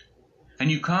heart, and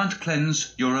you can't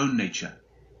cleanse your own nature.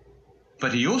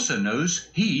 But he also knows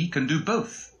he can do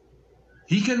both.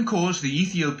 He can cause the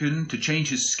Ethiopian to change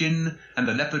his skin and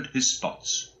the leopard his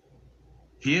spots.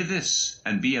 Hear this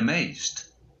and be amazed.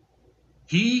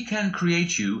 He can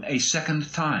create you a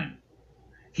second time.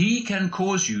 He can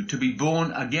cause you to be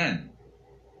born again.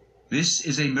 This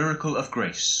is a miracle of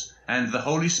grace, and the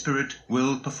Holy Spirit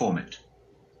will perform it.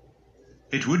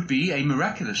 It would be a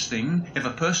miraculous thing if a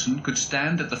person could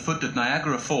stand at the foot of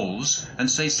Niagara Falls and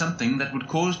say something that would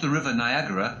cause the river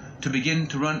Niagara to begin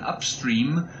to run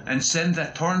upstream and send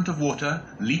that torrent of water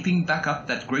leaping back up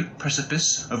that great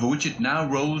precipice over which it now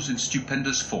rolls in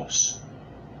stupendous force.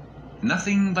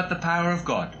 Nothing but the power of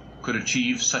God could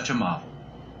achieve such a marvel.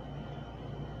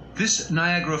 This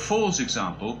Niagara Falls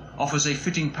example offers a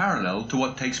fitting parallel to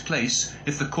what takes place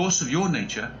if the course of your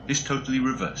nature is totally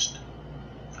reversed.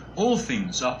 All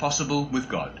things are possible with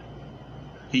God.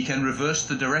 He can reverse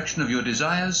the direction of your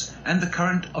desires and the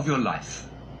current of your life.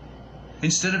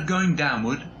 Instead of going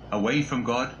downward, away from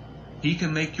God, he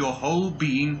can make your whole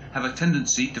being have a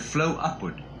tendency to flow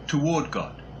upward, toward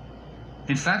God.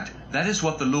 In fact, that is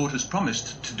what the Lord has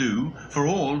promised to do for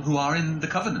all who are in the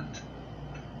covenant.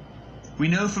 We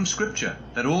know from Scripture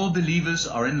that all believers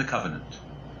are in the covenant.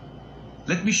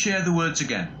 Let me share the words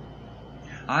again.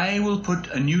 I will put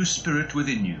a new spirit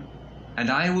within you, and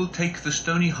I will take the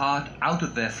stony heart out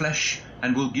of their flesh,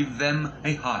 and will give them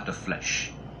a heart of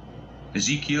flesh.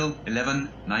 Ezekiel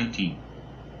 11:19.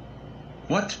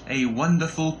 What a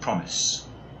wonderful promise!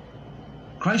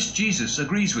 Christ Jesus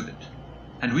agrees with it,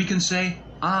 and we can say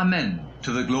Amen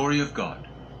to the glory of God.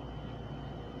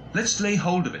 Let's lay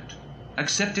hold of it,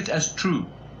 accept it as true,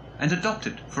 and adopt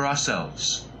it for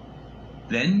ourselves.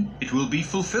 Then it will be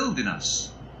fulfilled in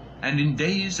us, and in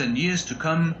days and years to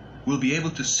come we'll be able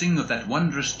to sing of that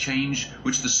wondrous change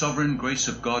which the sovereign grace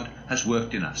of God has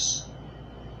worked in us.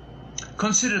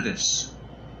 Consider this.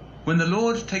 When the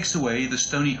Lord takes away the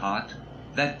stony heart,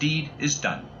 that deed is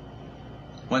done.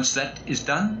 Once that is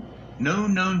done, no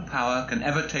known power can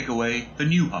ever take away the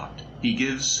new heart he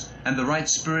gives and the right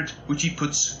spirit which he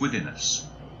puts within us.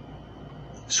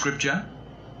 Scripture: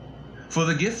 For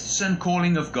the gifts and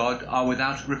calling of God are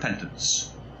without repentance.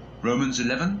 Romans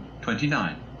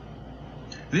 11:29.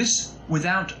 This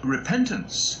without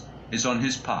repentance is on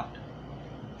his part.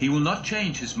 He will not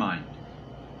change his mind.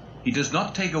 He does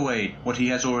not take away what he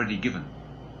has already given.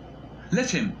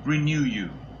 Let him renew you,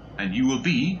 and you will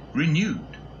be renewed.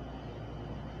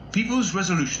 People's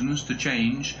resolutions to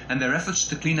change and their efforts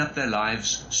to clean up their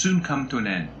lives soon come to an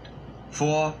end.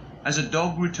 For, as a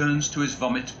dog returns to his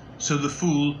vomit, so the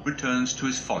fool returns to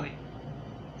his folly.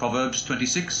 Proverbs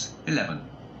 26:11.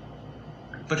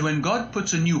 But when God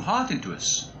puts a new heart into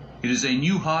us, it is a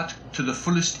new heart to the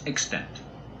fullest extent.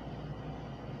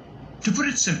 To put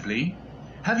it simply,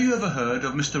 have you ever heard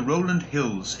of Mr. Rowland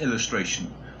Hill's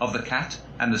illustration of the cat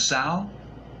and the sow?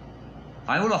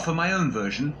 I will offer my own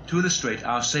version to illustrate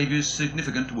our Saviour's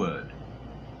significant word.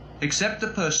 Except a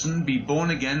person be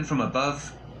born again from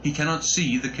above, he cannot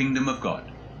see the kingdom of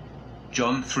God.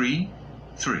 John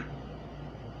 3:3.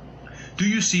 Do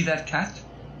you see that cat?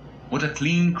 What a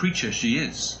clean creature she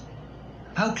is!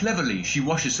 How cleverly she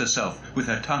washes herself with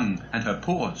her tongue and her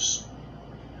paws!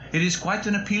 It is quite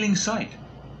an appealing sight.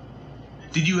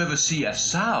 Did you ever see a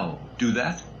sow do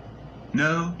that?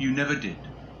 No, you never did.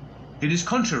 It is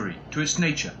contrary to its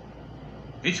nature.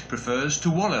 It prefers to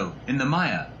wallow in the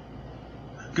mire.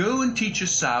 Go and teach a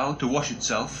sow to wash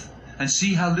itself, and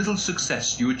see how little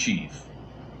success you achieve.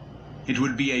 It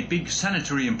would be a big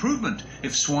sanitary improvement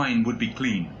if swine would be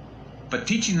clean, but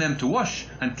teaching them to wash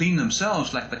and clean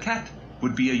themselves like the cat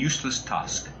would be a useless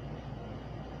task.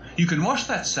 You can wash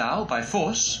that sow by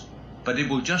force, but it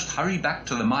will just hurry back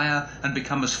to the mire and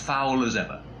become as foul as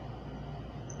ever.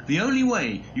 The only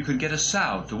way you can get a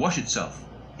sow to wash itself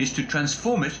is to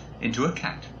transform it into a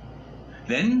cat.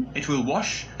 Then it will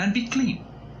wash and be clean.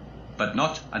 but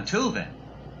not until then.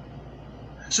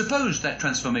 Suppose that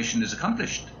transformation is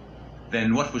accomplished,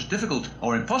 then what was difficult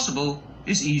or impossible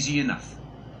is easy enough.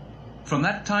 From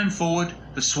that time forward,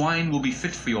 the swine will be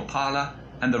fit for your parlour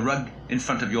and the rug in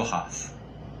front of your hearth.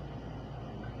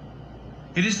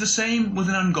 It is the same with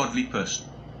an ungodly person.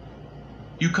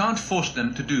 You can't force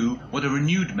them to do what a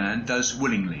renewed man does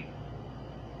willingly.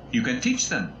 You can teach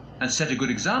them and set a good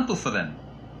example for them,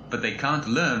 but they can't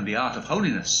learn the art of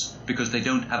holiness because they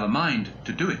don't have a mind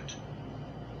to do it.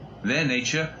 Their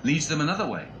nature leads them another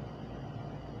way.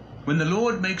 When the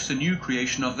Lord makes a new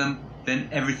creation of them, then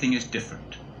everything is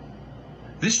different.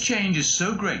 This change is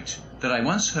so great that I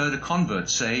once heard a convert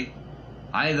say,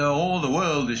 "Either all the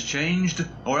world is changed,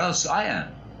 or else I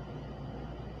am."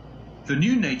 The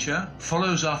new nature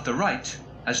follows after right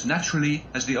as naturally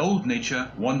as the old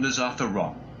nature wanders after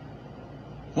wrong.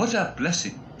 What a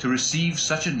blessing to receive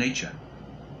such a nature!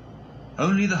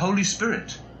 Only the Holy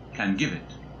Spirit can give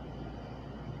it.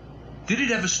 Did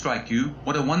it ever strike you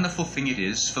what a wonderful thing it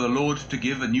is for the Lord to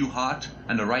give a new heart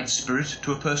and a right spirit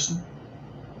to a person?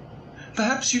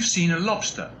 Perhaps you've seen a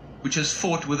lobster which has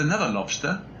fought with another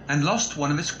lobster and lost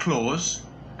one of its claws,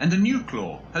 and a new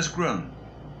claw has grown.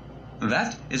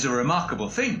 That is a remarkable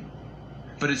thing,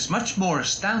 but it's much more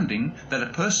astounding that a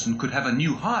person could have a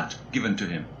new heart given to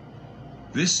him.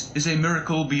 This is a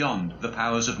miracle beyond the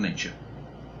powers of nature.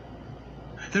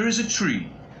 There is a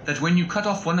tree that when you cut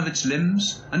off one of its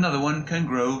limbs, another one can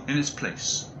grow in its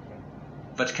place.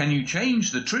 But can you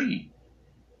change the tree?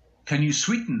 Can you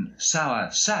sweeten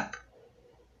sour sap?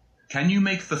 Can you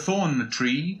make the thorn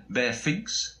tree bear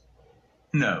figs?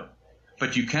 No,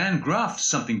 but you can graft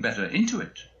something better into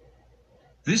it.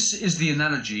 This is the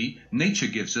analogy nature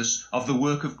gives us of the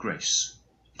work of grace.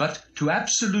 But to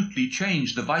absolutely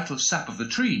change the vital sap of the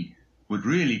tree would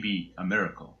really be a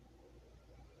miracle.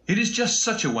 It is just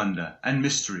such a wonder and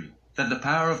mystery that the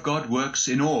power of God works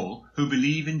in all who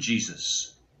believe in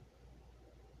Jesus.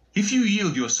 If you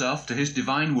yield yourself to his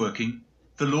divine working,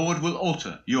 the Lord will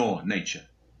alter your nature.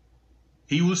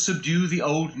 He will subdue the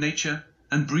old nature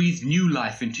and breathe new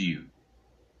life into you.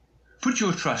 Put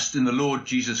your trust in the Lord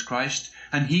Jesus Christ,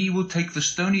 and he will take the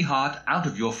stony heart out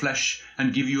of your flesh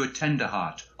and give you a tender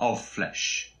heart of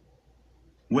flesh.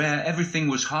 Where everything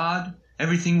was hard,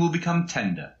 everything will become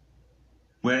tender.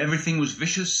 Where everything was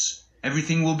vicious,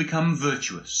 everything will become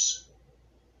virtuous.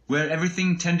 Where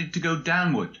everything tended to go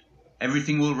downward,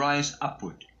 everything will rise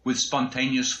upward with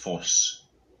spontaneous force.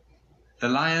 The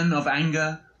lion of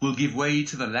anger will give way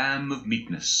to the lamb of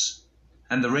meekness,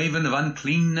 and the raven of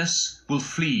uncleanness will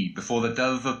flee before the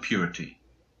dove of purity.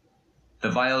 The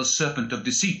vile serpent of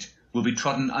deceit will be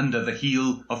trodden under the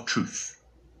heel of truth.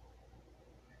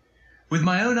 With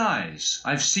my own eyes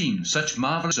I've seen such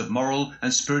marvels of moral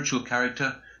and spiritual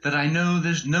character that I know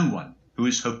there's no one who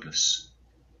is hopeless.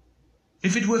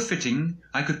 If it were fitting,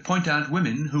 I could point out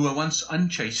women who were once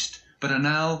unchaste but are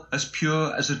now as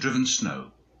pure as a driven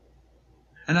snow.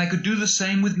 And I could do the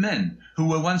same with men who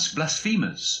were once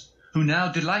blasphemers, who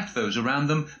now delight those around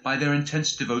them by their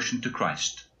intense devotion to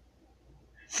Christ.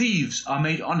 Thieves are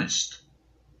made honest,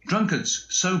 drunkards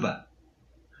sober,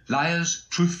 liars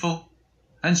truthful,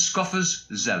 and scoffers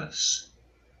zealous.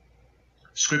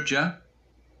 Scripture: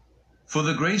 "For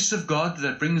the grace of God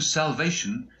that brings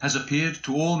salvation has appeared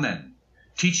to all men,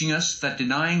 teaching us that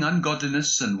denying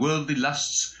ungodliness and worldly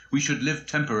lusts, we should live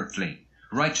temperately,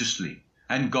 righteously,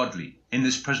 and godly in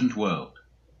this present world."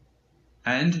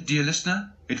 And, dear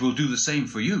listener, it will do the same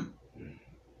for you.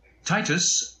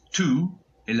 Titus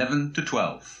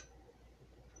 2:11-12.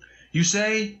 You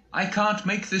say, "I can't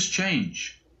make this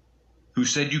change." Who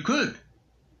said you could?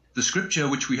 The scripture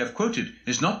which we have quoted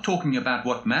is not talking about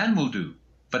what man will do,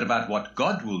 but about what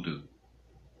God will do.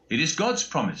 It is God's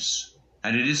promise,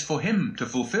 and it is for him to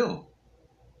fulfill.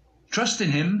 Trust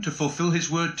in him to fulfill his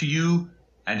word to you,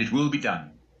 and it will be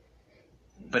done.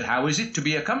 But how is it to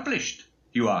be accomplished,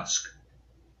 you ask?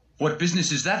 What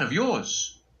business is that of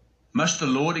yours? Must the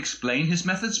Lord explain his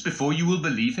methods before you will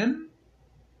believe him?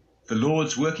 The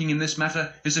Lord's working in this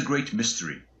matter is a great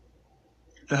mystery.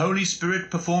 The Holy Spirit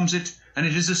performs it, and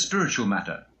it is a spiritual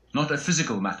matter, not a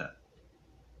physical matter.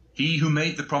 He who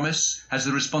made the promise has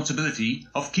the responsibility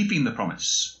of keeping the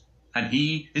promise, and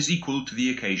he is equal to the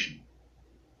occasion.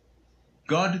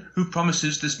 God, who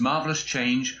promises this marvelous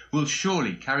change, will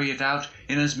surely carry it out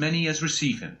in as many as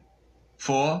receive him.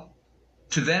 For,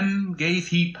 "To them gave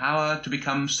he power to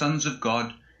become sons of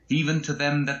God, even to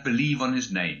them that believe on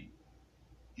his name."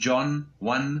 John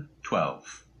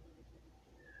 1:12.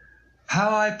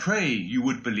 How I pray you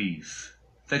would believe,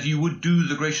 that you would do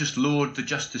the gracious Lord the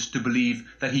justice to believe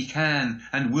that he can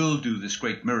and will do this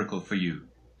great miracle for you.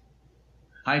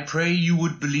 I pray you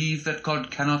would believe that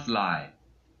God cannot lie.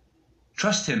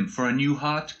 Trust him for a new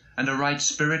heart and a right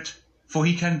spirit, for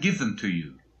he can give them to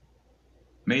you.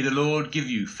 May the Lord give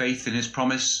you faith in his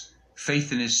promise,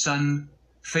 faith in his Son,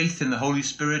 faith in the Holy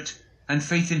Spirit, and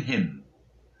faith in him.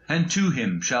 And to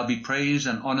him shall be praise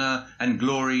and honor and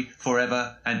glory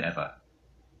forever and ever.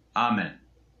 Amen.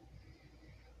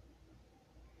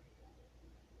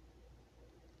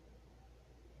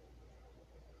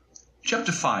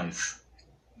 Chapter 5.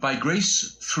 By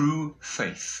grace through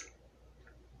faith.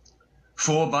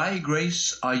 For by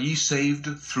grace are ye saved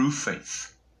through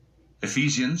faith.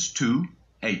 Ephesians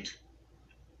 2:8.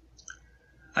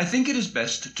 I think it is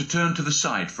best to turn to the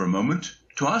side for a moment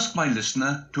to ask my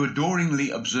listener to adoringly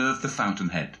observe the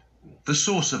fountainhead, the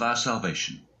source of our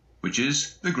salvation, which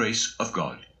is the grace of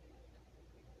God.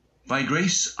 By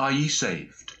grace are ye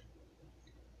saved.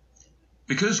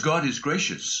 Because God is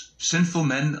gracious, sinful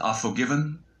men are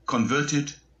forgiven,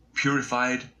 converted,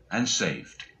 purified, and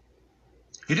saved.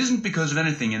 It isn't because of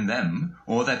anything in them,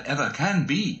 or that ever can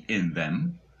be in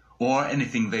them, or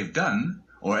anything they've done,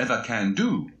 or ever can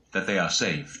do, that they are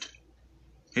saved.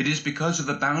 It is because of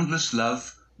the boundless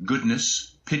love,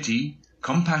 goodness, pity,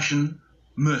 compassion,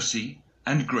 mercy,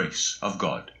 and grace of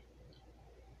God.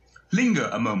 Linger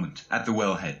a moment at the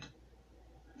wellhead.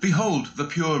 Behold the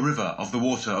pure river of the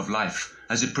water of life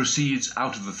as it proceeds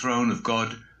out of the throne of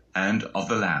God and of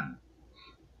the Lamb.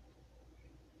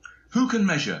 Who can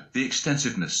measure the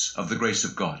extensiveness of the grace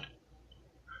of God?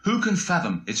 Who can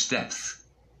fathom its depth?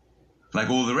 Like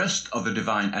all the rest of the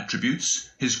divine attributes,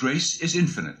 his grace is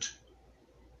infinite.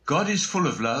 God is full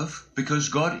of love because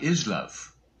God is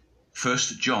love. 1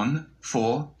 John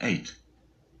 4:8.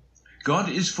 God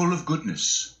is full of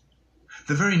goodness.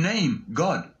 The very name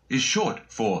God is short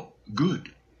for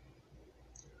good.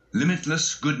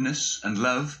 Limitless goodness and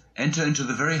love enter into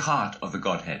the very heart of the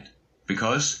Godhead,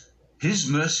 because his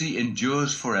mercy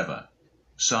endures forever.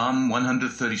 Psalm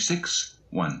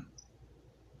 136:1.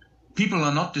 People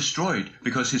are not destroyed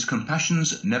because his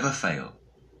compassions never fail.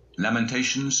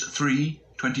 Lamentations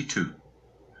 3:22.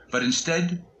 But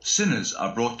instead, sinners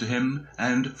are brought to him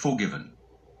and forgiven.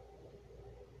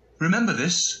 Remember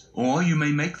this, or you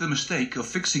may make the mistake of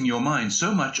fixing your mind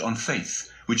so much on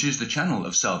faith, which is the channel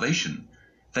of salvation,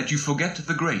 that you forget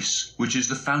the grace, which is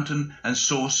the fountain and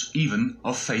source even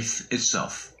of faith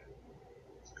itself.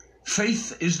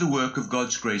 Faith is the work of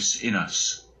God's grace in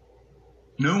us.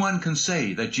 No one can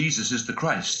say that Jesus is the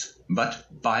Christ,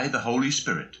 but by the Holy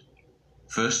Spirit.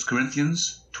 1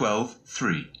 Corinthians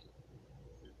 12:3.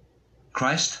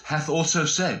 Christ hath also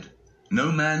said,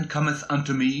 No man cometh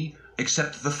unto me,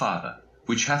 except the Father,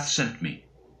 which hath sent me.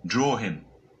 Draw him.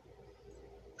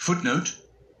 Footnote: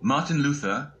 Martin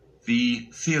Luther, the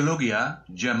Theologia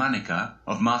Germanica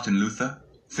of Martin Luther,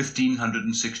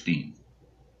 1516.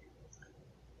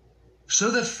 So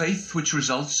that faith which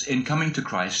results in coming to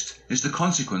Christ is the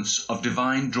consequence of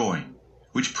divine drawing,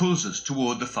 which pulls us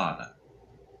toward the Father.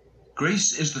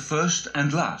 Grace is the first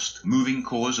and last moving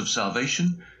cause of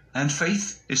salvation, and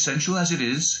faith, essential as it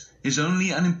is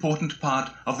only an important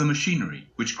part of the machinery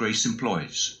which grace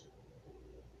employs.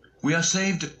 We are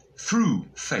saved through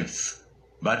faith,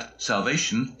 but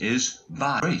salvation is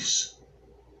by grace.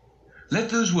 Let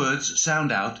those words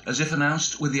sound out as if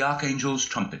announced with the archangel's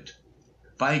trumpet.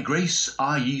 By grace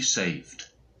are ye saved.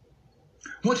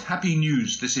 What happy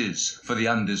news this is for the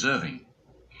undeserving.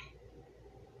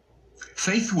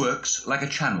 Faith works like a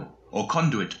channel or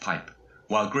conduit pipe,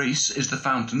 while grace is the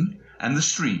fountain and the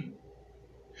stream.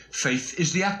 Faith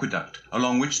is the aqueduct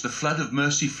along which the flood of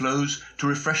mercy flows to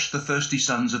refresh the thirsty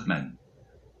sons of men.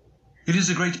 It is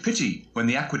a great pity when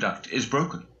the aqueduct is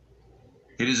broken.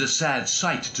 It is a sad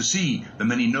sight to see the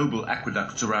many noble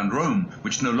aqueducts around Rome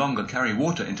which no longer carry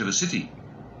water into the city,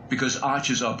 because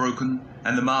arches are broken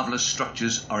and the marvelous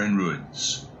structures are in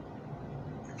ruins.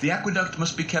 The aqueduct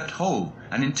must be kept whole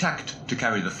and intact to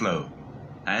carry the flow,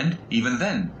 and even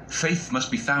then faith must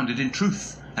be founded in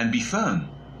truth and be firm,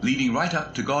 leading right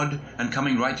up to God and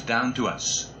coming right down to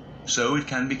us, so it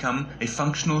can become a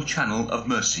functional channel of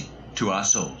mercy to our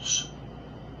souls.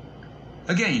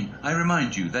 Again, I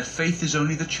remind you that faith is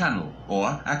only the channel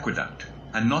or aqueduct,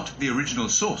 and not the original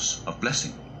source of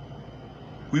blessing.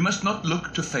 We must not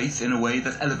look to faith in a way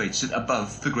that elevates it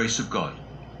above the grace of God,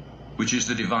 which is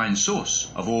the divine source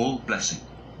of all blessing.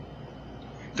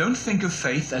 Don't think of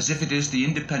faith as if it is the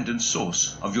independent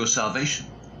source of your salvation.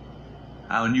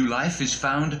 Our new life is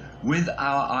found with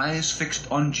our eyes fixed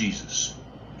on Jesus,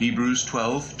 Hebrews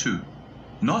 12:2,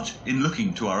 not in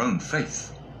looking to our own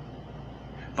faith.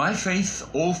 By faith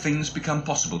all things become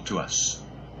possible to us,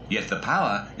 yet the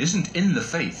power isn't in the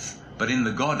faith, but in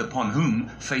the God upon whom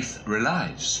faith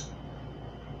relies.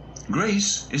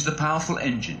 Grace is the powerful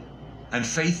engine, and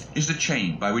faith is the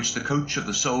chain by which the coach of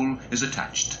the soul is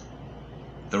attached.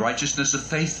 The righteousness of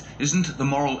faith isn't the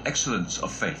moral excellence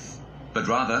of faith, but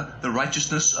rather the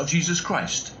righteousness of Jesus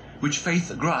Christ, which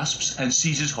faith grasps and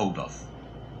seizes hold of.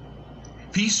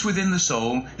 Peace within the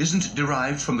soul isn't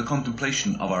derived from the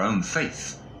contemplation of our own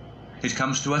faith. It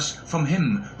comes to us from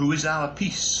Him who is our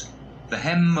peace, the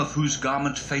hem of whose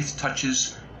garment faith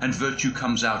touches and virtue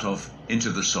comes out of into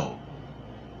the soul.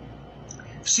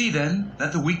 See then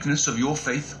that the weakness of your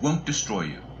faith won't destroy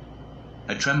you.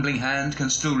 A trembling hand can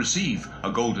still receive a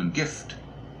golden gift.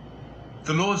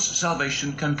 The Lord's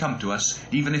salvation can come to us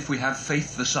even if we have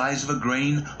faith the size of a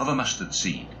grain of a mustard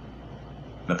seed.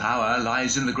 The power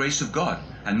lies in the grace of God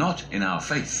and not in our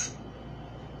faith.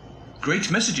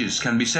 Great messages can be sent